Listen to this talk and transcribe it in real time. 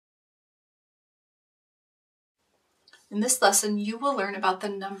In this lesson, you will learn about the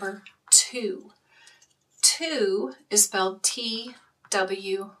number 2. 2 is spelled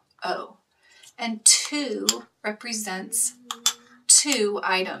T-W-O, and 2 represents 2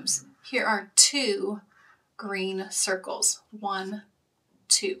 items. Here are 2 green circles, 1,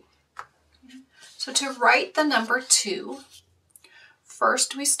 2. So to write the number 2,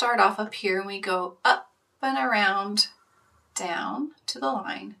 first we start off up here and we go up and around, down to the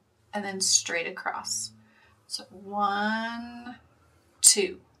line, and then straight across. So 1,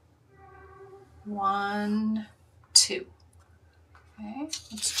 2, 1, 2. Okay,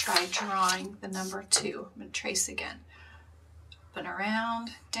 let's try drawing the number 2. I'm going to trace again. Up and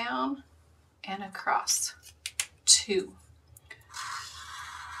around, down, and across. 2.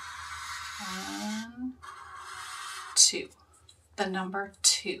 1, 2. The number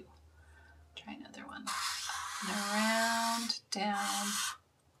 2. Try another one. Up and around, down,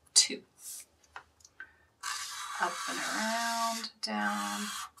 2. Up and around, down,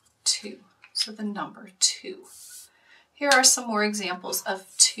 2. So the number 2. Here are some more examples of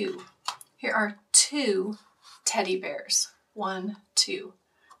 2. Here are 2 teddy bears. 1, 2.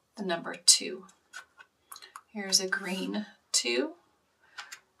 The number 2. Here's a green 2.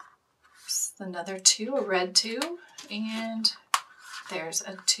 Here's another 2, a red 2, and there's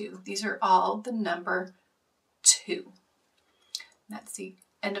a 2. These are all the number 2. That's the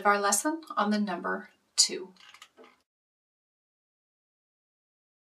end of our lesson on the number 2.